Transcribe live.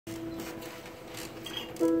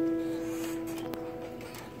On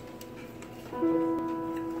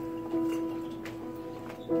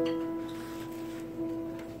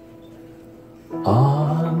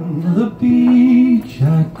the beach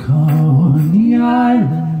at Coney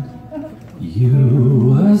Island,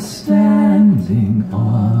 you were standing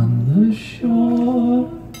on the shore.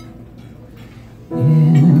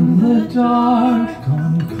 In the dark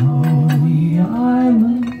on Coney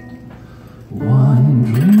Island,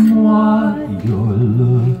 wondering what you're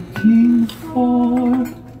looking for.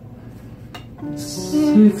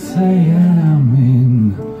 6 a.m.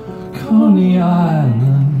 in Coney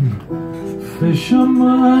Island,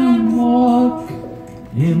 fishermen walk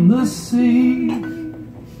in the sea,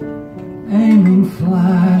 aiming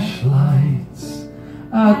flashlights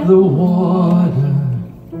at the water.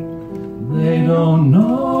 They don't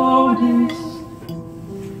notice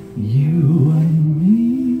you and me.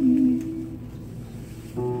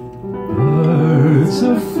 Birds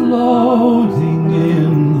are floating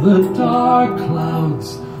in the dark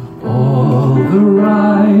clouds. All the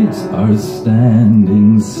rides are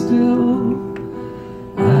standing still.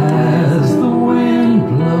 As the wind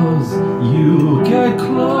blows, you get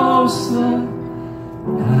closer.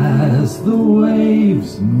 As the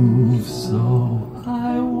waves move, so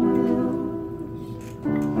I will.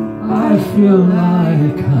 I feel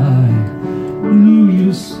like I knew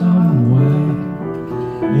you somewhere,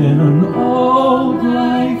 in an old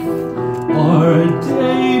life or a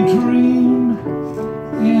daydream.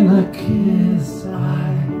 In a kiss I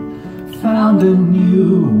found a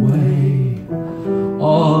new way.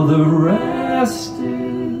 All the rest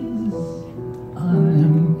is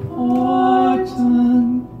unimportant.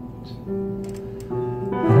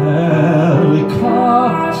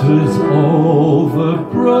 Helicopters over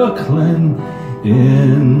Brooklyn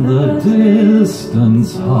in the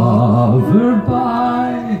distance hover by.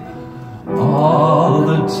 All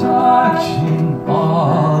the touching,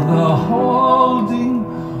 all the holding,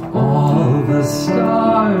 all the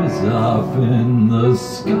stars up in the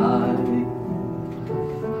sky.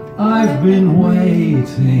 I've been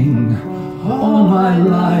waiting all my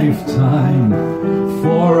lifetime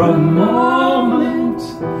for a moment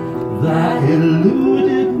that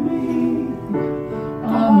eluded me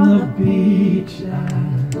on the beach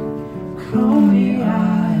at Coney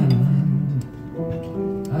Island.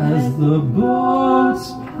 As the boats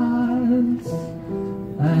pass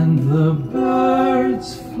and the birds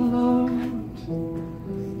float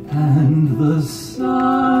and the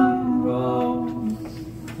sun rose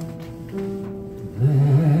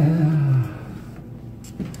there,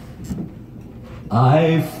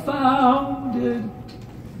 I found